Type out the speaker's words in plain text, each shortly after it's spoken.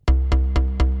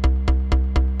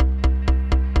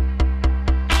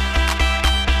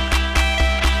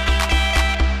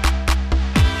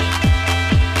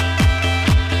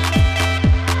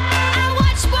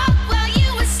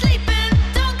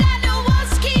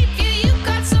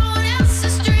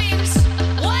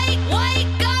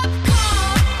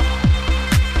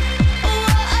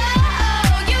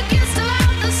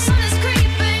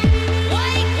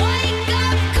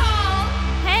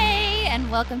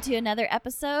Welcome to another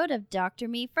episode of Dr.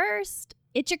 Me First.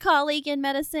 It's your colleague in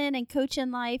medicine and coach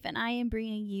in life, and I am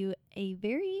bringing you a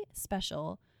very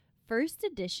special first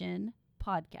edition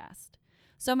podcast.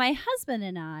 So my husband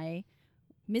and I,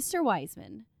 Mr.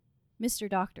 Wiseman, Mr.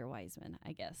 Dr. Wiseman,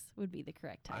 I guess would be the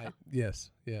correct title. Yes,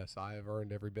 I have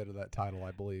earned every bit of that title, I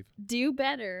believe. Do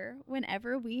better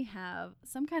whenever we have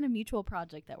some kind of mutual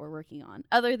project that we're working on,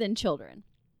 other than children.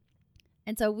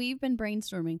 And so we've been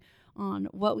brainstorming on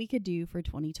what we could do for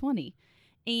 2020.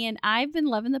 And I've been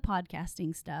loving the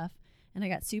podcasting stuff, and I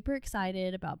got super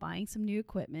excited about buying some new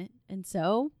equipment. And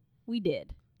so we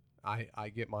did. I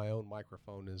get my own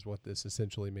microphone is what this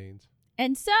essentially means.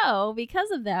 And so because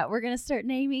of that, we're going to start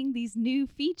naming these new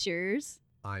features.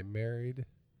 I married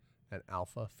an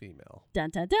alpha female. Dun,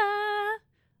 dun, dun.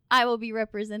 I will be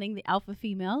representing the alpha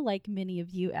female like many of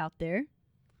you out there.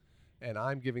 And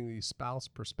I'm giving the spouse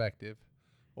perspective,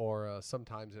 or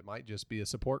sometimes it might just be a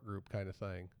support group kind of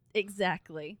thing.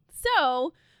 Exactly.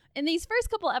 So in these first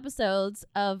couple episodes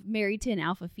of Married to an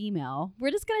Alpha Female,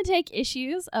 we're just going to take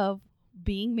issues of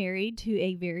being married to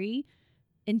a very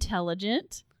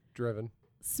intelligent, driven,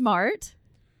 smart,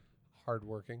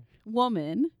 hardworking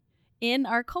woman in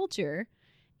our culture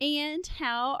and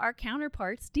how our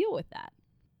counterparts deal with that.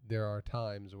 There are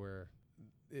times where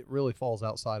it really falls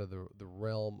outside of the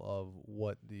realm of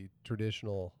what the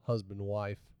traditional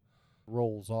husband-wife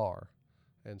roles are.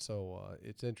 And so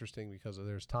it's interesting because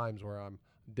there's times where I'm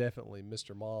definitely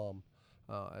Mr. Mom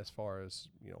as far as,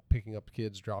 picking up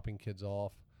kids, dropping kids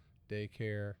off,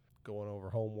 daycare, going over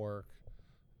homework,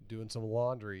 doing some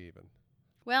laundry even.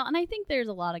 Well, and I think there's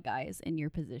a lot of guys in your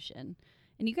position,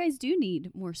 and you guys do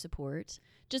need more support,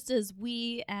 just as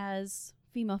we as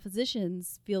female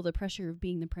physicians feel the pressure of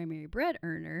being the primary bread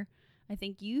earner. I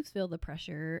think you feel the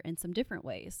pressure in some different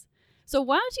ways. So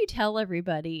why don't you tell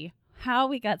everybody how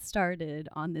we got started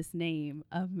on this name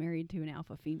of Married to an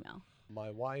Alpha Female? My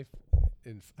wife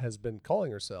has been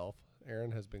calling herself,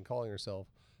 Erin has been calling herself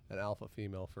an alpha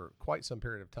female for quite some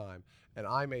period of time. And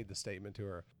I made the statement to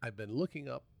her, I've been looking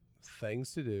up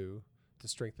things to do to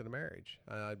strengthen a marriage.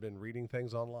 And I'd been reading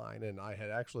things online, and I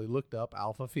had actually looked up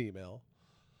alpha female,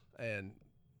 and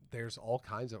there's all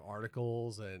kinds of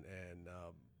articles and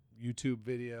YouTube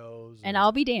videos. And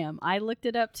I'll be damned, I looked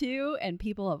it up too, and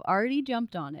people have already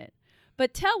jumped on it.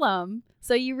 But tell them,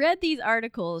 so you read these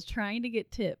articles trying to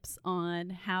get tips on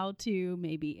how to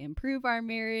maybe improve our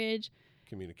marriage,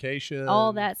 communication,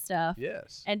 all that stuff.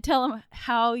 Yes. And tell them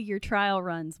how your trial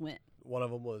runs went. One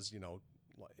of them was,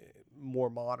 more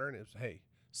modern. It was, hey,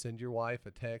 send your wife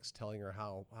a text telling her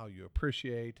how you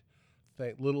appreciate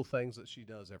little things that she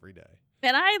does every day.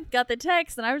 And I got the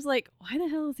text, and I was like, why the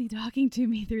hell is he talking to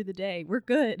me through the day? We're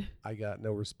good. I got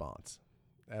no response.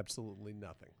 Absolutely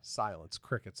nothing. Silence.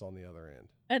 Crickets on the other end.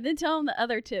 And then tell them the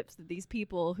other tips that these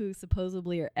people who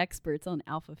supposedly are experts on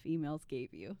alpha females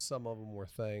gave you. Some of them were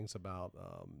things about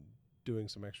doing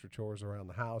some extra chores around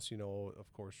the house,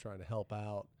 of course, trying to help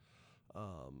out.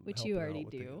 Which you already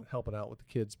do. Helping out with the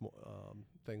kids,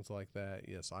 things like that.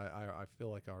 Yes, I feel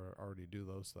like I already do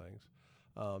those things.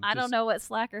 I don't know what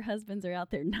slacker husbands are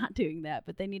out there not doing that,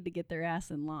 but they need to get their ass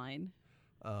in line.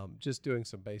 Just doing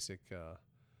some basic,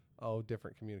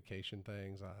 different communication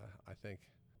things. I think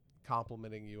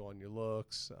complimenting you on your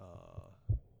looks,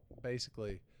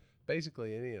 basically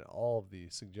any and all of the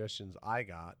suggestions I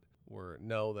got were,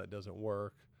 no, that doesn't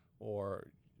work, or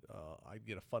I'd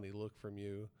get a funny look from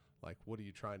you, like, what are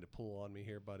you trying to pull on me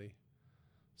here, buddy?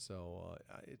 So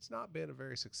it's not been a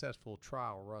very successful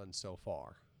trial run so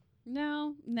far.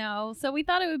 No. So we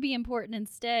thought it would be important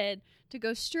instead to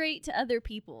go straight to other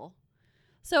people.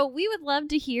 So we would love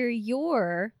to hear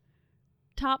your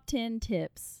top 10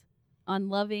 tips on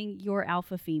loving your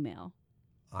alpha female.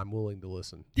 I'm willing to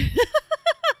listen.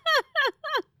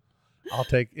 I'll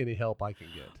take any help I can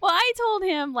get. Well, I told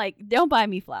him, don't buy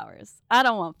me flowers. I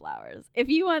don't want flowers. If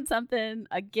you want something,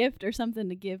 a gift or something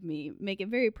to give me, make it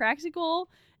very practical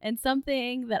and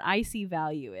something that I see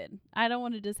value in. I don't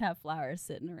want to just have flowers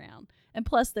sitting around. And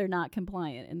plus, they're not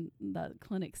compliant in the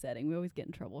clinic setting. We always get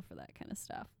in trouble for that kind of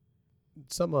stuff.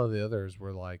 Some of the others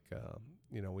were like,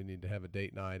 we need to have a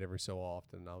date night every so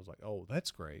often. And I was like, oh,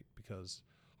 that's great, because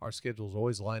our schedules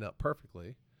always line up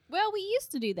perfectly. Well, we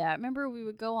used to do that. Remember, we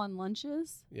would go on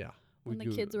lunches? Yeah. When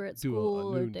the kids were at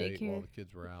school or daycare. While the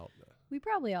kids were out. We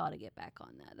probably ought to get back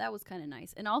on that. That was kind of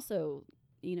nice. And also,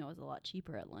 it was a lot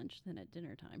cheaper at lunch than at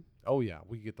dinner time. Oh, yeah.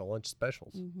 We get the lunch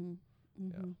specials. Mm-hmm.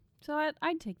 Mm-hmm. Yeah. So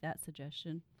I'd take that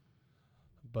suggestion.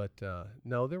 But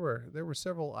no, there were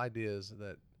several ideas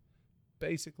that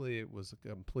basically it was a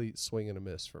complete swing and a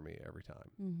miss for me every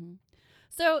time. Mm-hmm.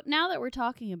 So now that we're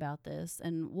talking about this,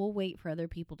 and we'll wait for other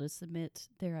people to submit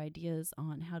their ideas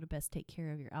on how to best take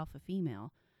care of your alpha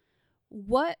female,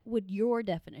 what would your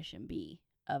definition be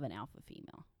of an alpha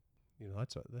female?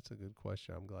 That's a good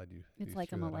question. I'm glad you. It's you like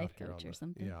threw I'm a that out life here coach on or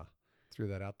something. Yeah, threw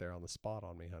that out there on the spot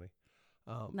on me, honey.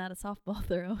 Not a softball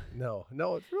throw. No,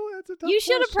 it's a tough. You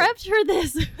should have question. prepped for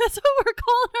this. That's what we're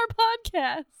calling our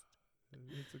podcast.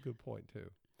 It's a good point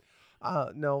too.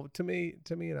 No, to me,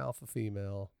 an alpha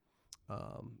female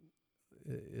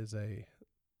is a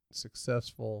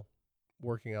successful,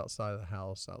 working outside of the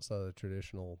house, outside of the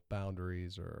traditional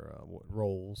boundaries or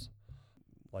roles.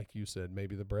 Like you said,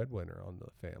 maybe the breadwinner on the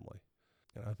family.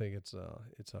 And I think it's a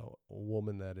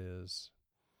woman that is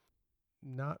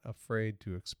not afraid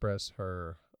to express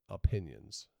her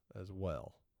opinions as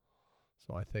well.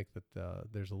 So I think that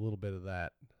there's a little bit of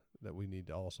that we need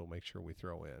to also make sure we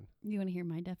throw in. You want to hear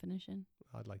my definition?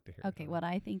 I'd like to hear. Okay, what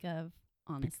I think of,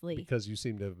 honestly. Because you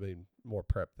seem to have been more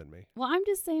prepped than me. Well, I'm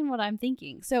just saying what I'm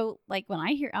thinking. So, like, when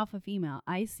I hear alpha female,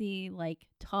 I see, like,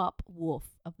 top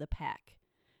wolf of the pack.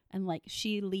 And, like,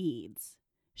 she leads.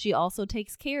 She also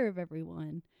takes care of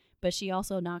everyone, but she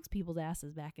also knocks people's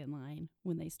asses back in line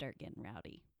when they start getting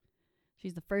rowdy.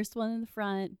 She's the first one in the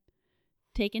front,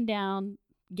 taking down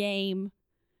game,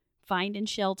 finding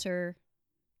shelter,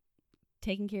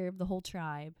 taking care of the whole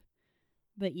tribe,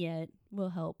 but yet will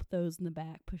help those in the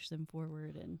back push them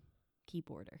forward and keep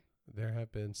order. There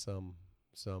have been some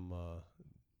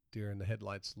deer in the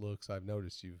headlights looks I've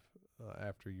noticed you've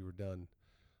after you were done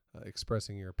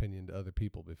expressing your opinion to other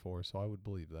people before, so I would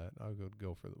believe that. I would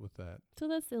go with that. So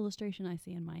that's the illustration I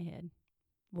see in my head.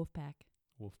 Wolfpack.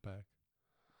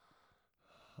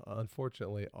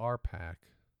 Unfortunately, our pack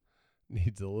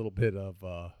needs a little bit of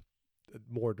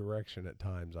more direction at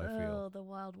times, I feel. Oh, the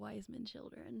wild Wiseman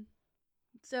children.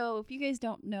 So if you guys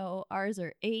don't know, ours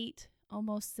are 8,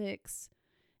 almost 6,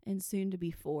 and soon to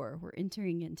be 4. We're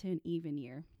entering into an even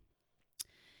year.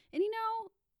 And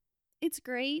it's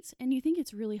great, and you think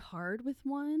it's really hard with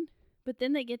one, but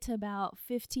then they get to about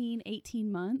 15,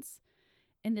 18 months,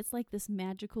 and it's like this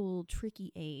magical,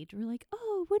 tricky age. We're like,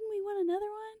 oh, wouldn't we want another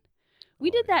one? We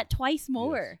did that twice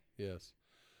more. Yes.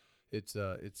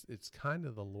 It's kind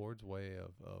of the Lord's way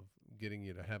of getting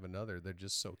you to have another. They're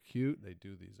just so cute. They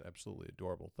do these absolutely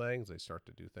adorable things. They start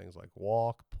to do things like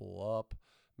walk, pull up,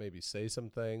 maybe say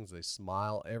some things. They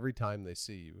smile every time they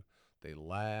see you. They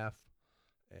laugh,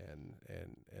 and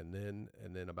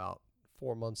then about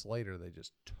 4 months later, they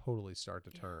just totally start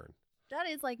to turn. That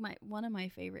is like one of my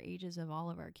favorite ages of all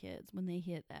of our kids, when they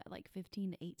hit that like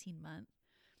 15 to 18 months.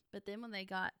 But then when they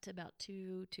got to about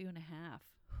 2.5,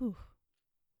 whew,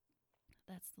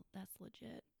 that's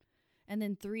legit. And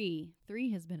then 3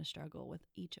 has been a struggle with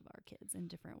each of our kids in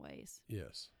different ways.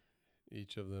 Yes,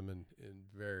 each of them in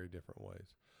very different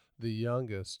ways. The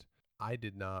youngest, I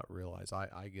did not realize.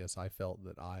 I guess I felt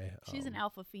that She's an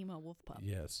alpha female wolf pup.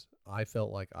 Yes, I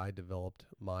felt like I developed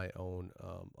my own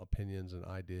opinions and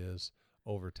ideas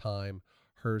over time.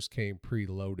 Hers came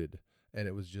preloaded, and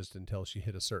it was just until she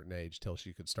hit a certain age till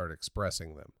she could start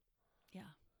expressing them.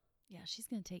 Yeah, she's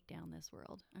going to take down this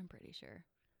world, I'm pretty sure.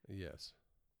 Yes.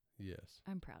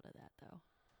 I'm proud of that, though.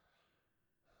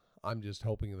 I'm just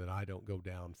hoping that I don't go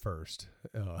down first.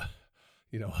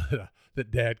 That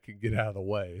Dad can get out of the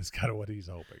way is kind of what he's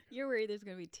hoping. You're worried there's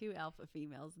going to be 2 alpha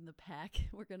females in the pack.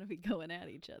 We're going to be going at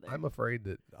each other. I'm afraid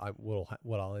that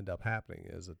what I'll end up happening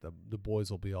is that the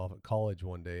boys will be off at college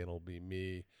one day, and it'll be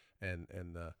me and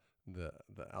the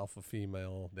alpha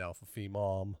female, the alpha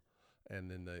femom,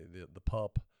 and then the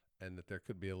pup, and that there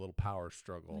could be a little power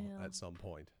struggle at some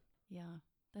point. Yeah,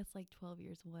 that's like 12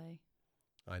 years away.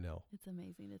 I know. It's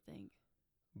amazing to think.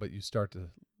 But you start to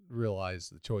realize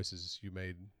the choices you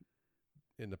made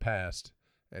in the past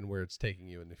and where it's taking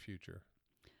you in the future.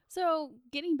 So,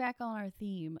 getting back on our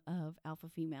theme of alpha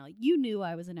female, you knew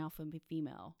I was an alpha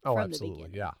female from absolutely. the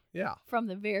beginning. Yeah. From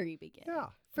the very beginning. Yeah.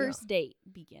 First date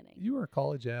beginning. You were a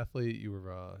college athlete. You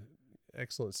were an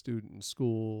excellent student in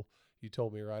school. You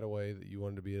told me right away that you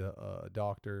wanted to be a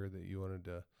doctor, that you wanted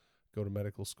to go to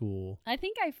medical school. I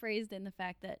think I phrased in the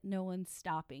fact that no one's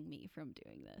stopping me from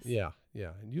doing this. Yeah.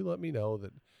 And you let me know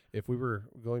that if we were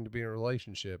going to be in a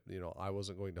relationship, I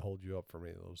wasn't going to hold you up from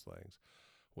any of those things,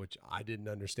 which I didn't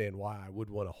understand why I would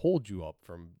want to hold you up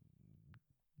from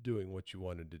doing what you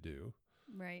wanted to do.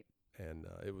 Right. And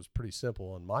it was pretty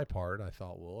simple on my part. I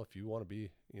thought, well, if you want to be,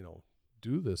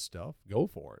 do this stuff, go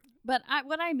for it. But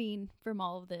what I mean from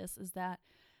all of this is that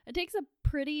it takes a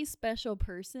pretty special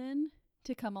person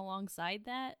to come alongside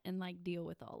that and like deal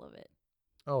with all of it.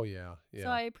 Oh, yeah. So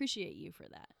I appreciate you for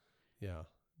that. Yeah.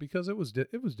 because it was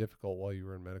difficult while you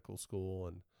were in medical school,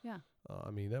 and Yeah.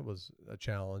 I mean that was a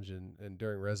challenge, and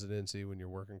during residency when you're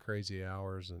working crazy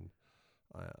hours, and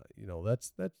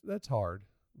that's hard,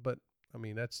 but I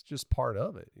mean that's just part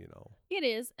of it, you know. It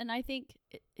is. And I think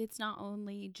it's not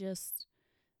only just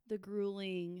the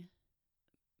grueling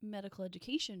medical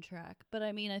education track, but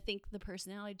I mean, I think the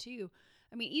personality too.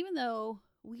 I mean, even though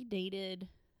we dated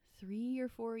 3 or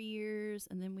 4 years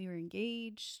and then we were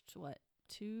engaged, what,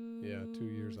 2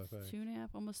 years, I think. 2.5,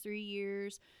 almost 3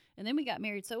 years. And then we got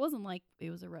married. So it wasn't like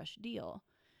it was a rush deal.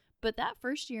 But that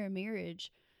first year of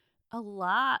marriage, a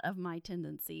lot of my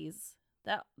tendencies,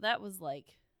 that was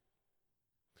like,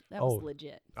 that was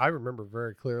legit. I remember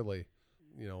very clearly,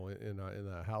 you know, in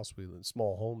a house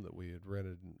small home that we had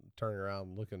rented, and turning around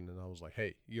and looking, and I was like,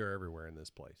 "Hey, you're everywhere in this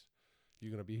place.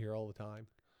 You're gonna be here all the time."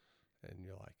 And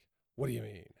you're like, "What do you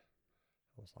mean?"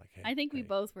 I was like, "Hey." I think we hey.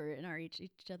 both were in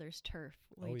each other's turf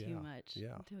way too much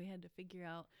until we had to figure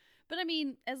out. But I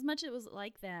mean, as much it was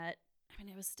like that, I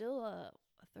mean, I was still a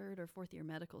third or fourth year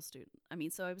medical student. I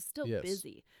mean, so I was still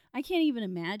busy. I can't even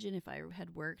imagine if I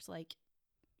had worked like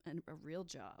a real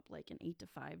job, like an 8 to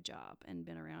 5 job, and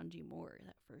been around you more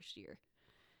that first year.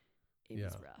 It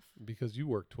was rough. Because you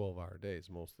work 12-hour days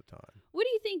most of the time. What do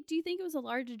you think? Do you think it was a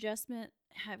large adjustment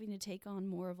having to take on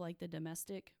more of like the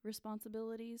domestic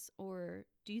responsibilities, or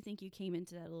do you think you came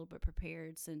into that a little bit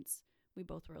prepared since we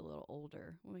both were a little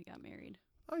older when we got married?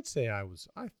 I'd say I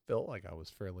felt like I was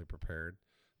fairly prepared.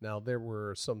 Now, there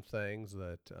were some things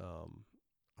that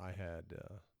I had,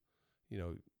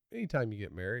 anytime you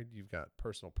get married, you've got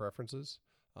personal preferences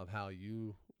of how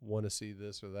you want to see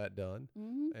this or that done.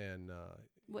 Mm-hmm. And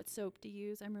what soap to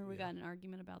use. I remember we got in an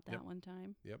argument about that one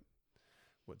time. Yep.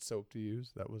 What soap to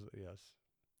use. That was, yes.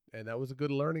 And that was a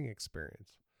good learning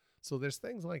experience. So there's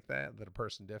things like that a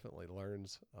person definitely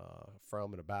learns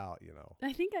from and about, you know.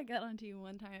 I think I got onto you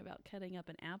one time about cutting up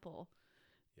an apple,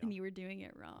 and you were doing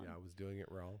it wrong. Yeah, I was doing it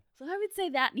wrong. So I would say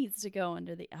that needs to go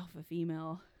under the alpha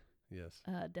female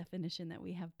definition, that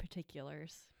we have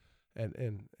particulars.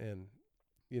 And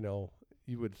you know,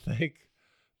 you would think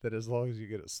that as long as you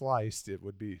get it sliced, it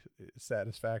would be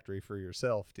satisfactory for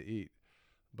yourself to eat.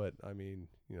 But I mean,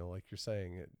 you know, like you're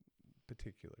saying,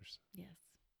 particulars. Yes.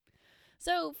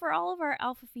 So for all of our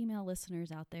alpha female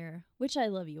listeners out there, which I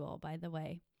love you all, by the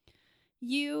way,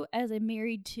 you as a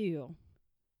married two,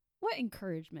 what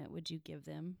encouragement would you give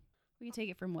them? We can take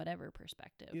it from whatever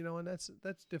perspective. You know, and that's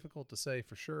difficult to say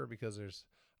for sure, because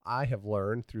I have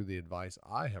learned through the advice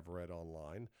I have read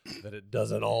online that it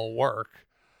doesn't all work,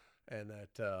 and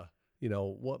that you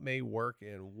know, what may work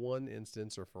in one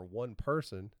instance or for one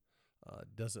person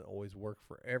doesn't always work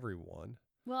for everyone.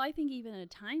 Well, I think even in a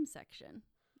time section,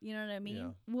 you know what I mean?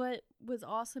 Yeah. What was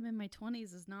awesome in my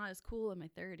 20s is not as cool in my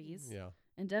 30s. Yeah.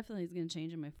 And definitely is going to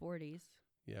change in my 40s.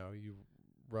 Yeah, you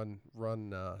run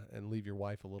and leave your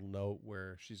wife a little note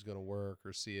where she's going to work,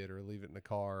 or see it, or leave it in the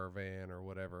car or van or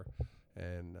whatever,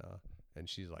 and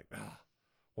she's like,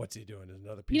 what's he doing? There's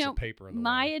another piece of paper in the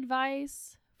my way.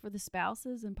 advice for the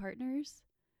spouses and partners,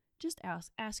 just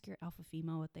ask your alpha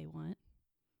female what they want.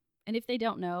 And if they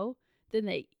don't know, then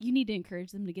you need to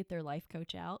encourage them to get their life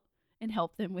coach out and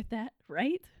help them with that,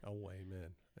 right? Oh,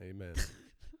 amen.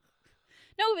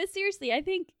 No, but seriously, I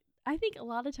think a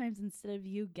lot of times, instead of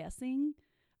you guessing,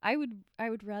 I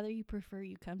would rather you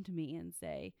come to me and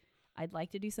say, I'd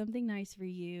like to do something nice for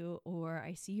you, or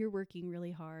I see you're working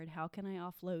really hard. How can I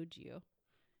offload you?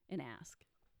 And ask.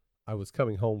 I was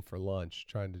coming home for lunch,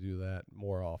 trying to do that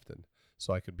more often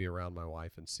so I could be around my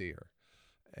wife and see her.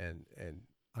 And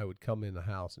I would come in the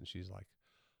house and she's like,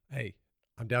 hey,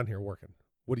 I'm down here working.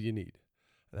 What do you need?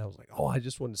 And I was like, oh, I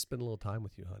just wanted to spend a little time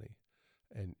with you, honey.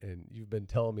 And you've been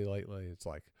telling me lately, it's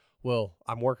like, well,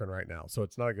 I'm working right now, so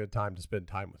it's not a good time to spend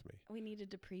time with me. We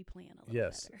needed to pre-plan a little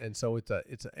better. And so it's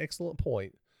an excellent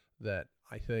point that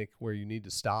I think where you need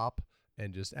to stop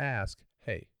and just ask,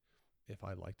 hey, if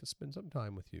I'd like to spend some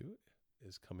time with you,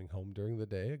 is coming home during the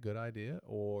day a good idea?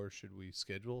 Or should we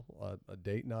schedule a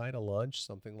date night, a lunch,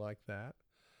 something like that,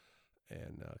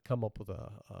 and come up with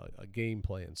a game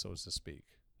plan, so to speak?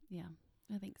 Yeah,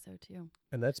 I think so too.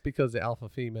 And that's because the alpha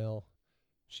female,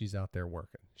 she's out there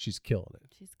working. She's killing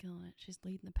it. She's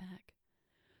leading the pack.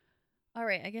 All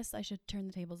right, I guess I should turn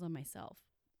the tables on myself,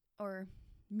 or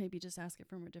maybe just ask it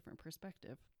from a different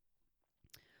perspective.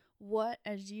 What,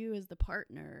 as the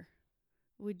partner,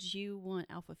 would you want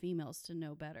alpha females to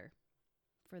know better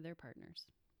for their partners?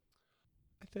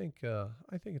 I think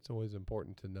it's always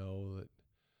important to know that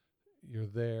you're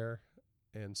there,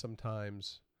 and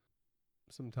sometimes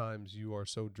you are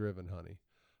so driven, honey,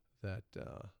 that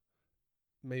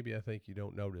maybe I think you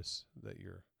don't notice that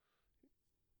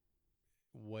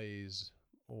ways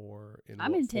or in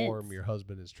I'm what intense. form your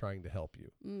husband is trying to help you.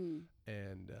 Mm.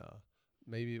 And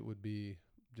maybe it would be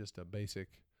just a basic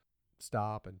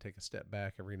stop and take a step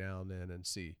back every now and then and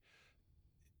see,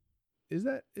 is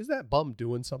that bum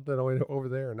doing something over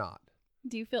there or not?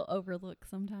 Do you feel overlooked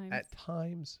sometimes? At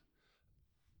times,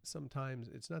 sometimes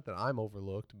it's not that I'm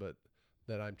overlooked, but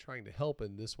that I'm trying to help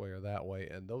in this way or that way,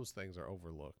 and those things are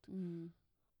overlooked.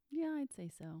 Yeah, I'd say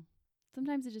so.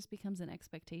 Sometimes it just becomes an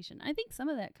expectation. I think some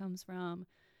of that comes from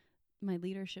my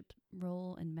leadership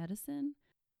role in medicine.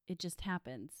 It just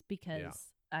happens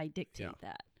because I dictate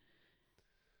that.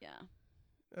 Yeah.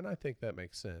 And I think that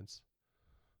makes sense.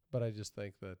 But I just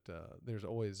think that there's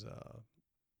always,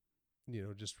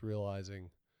 just realizing,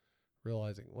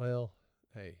 well,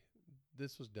 hey,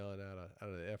 this was done out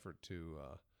of the effort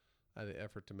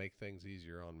to make things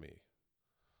easier on me.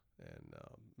 And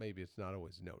maybe it's not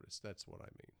always noticed. That's what I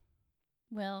mean.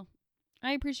 Well,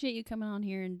 I appreciate you coming on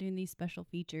here and doing these special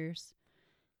features.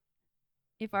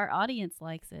 If our audience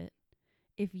likes it,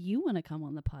 if you want to come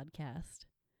on the podcast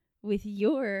with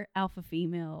your alpha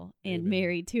female and Amen.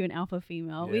 Married to an alpha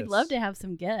female, we'd love to have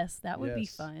some guests. That would be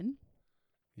fun.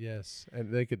 Yes,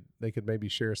 and they could maybe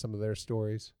share some of their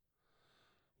stories.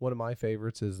 One of my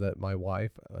favorites is that my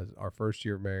wife, our first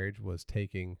year of marriage, was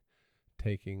taking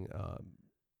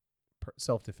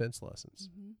self-defense lessons,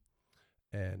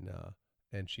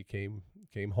 and she came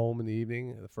home in the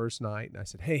evening the first night, and I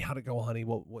said, "Hey, how'd it go, honey?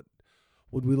 What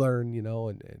would we learn?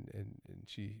 And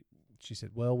she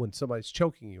said, "Well, when somebody's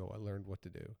choking you, I learned what to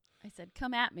do." I said,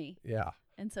 "Come at me." Yeah.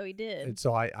 And so he did. And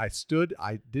so I stood.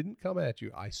 I didn't come at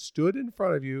you. I stood in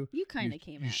front of you. You kind of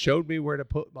came at me. You showed me where to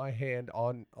put my hand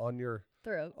on your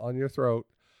throat. On your throat,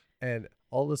 and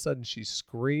all of a sudden she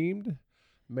screamed,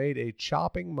 made a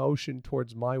chopping motion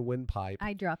towards my windpipe.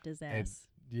 I dropped his ass.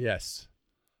 Yes.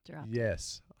 Dropped.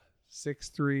 Yes.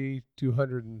 6'3",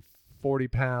 240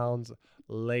 pounds,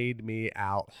 laid me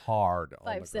out hard on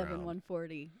the ground. 5'7",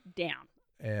 140, down.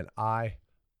 And I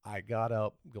got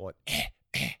up going,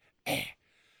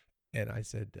 and I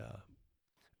said,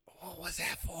 "What was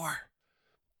that for?"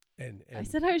 And I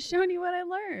said, "I was showing you what I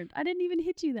learned. I didn't even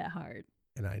hit you that hard."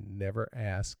 And I never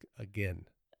asked again.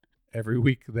 Every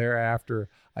week thereafter,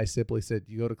 I simply said,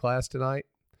 "You go to class tonight?"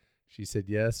 She said,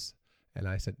 "Yes." And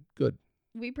I said, "Good."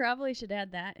 We probably should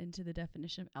add that into the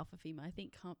definition of alpha female. I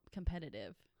think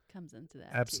competitive comes into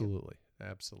that. Absolutely. Too.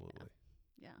 Absolutely.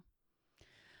 Yeah.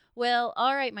 Well,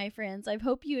 all right, my friends. I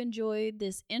hope you enjoyed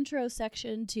this intro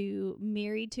section to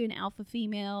Married to an Alpha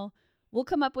Female. We'll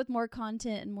come up with more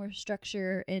content and more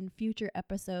structure in future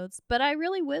episodes, but I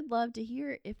really would love to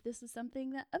hear if this is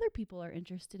something that other people are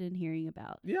interested in hearing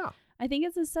about. Yeah. I think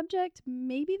it's a subject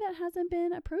maybe that hasn't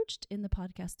been approached in the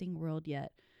podcasting world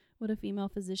yet. What a female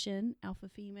physician, alpha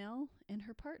female, and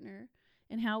her partner,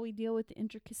 and how we deal with the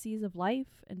intricacies of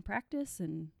life and practice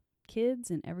and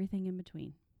kids and everything in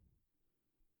between.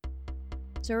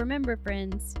 So remember,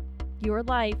 friends, your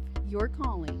life, your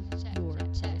calling, your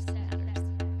choice matters.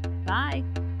 Bye.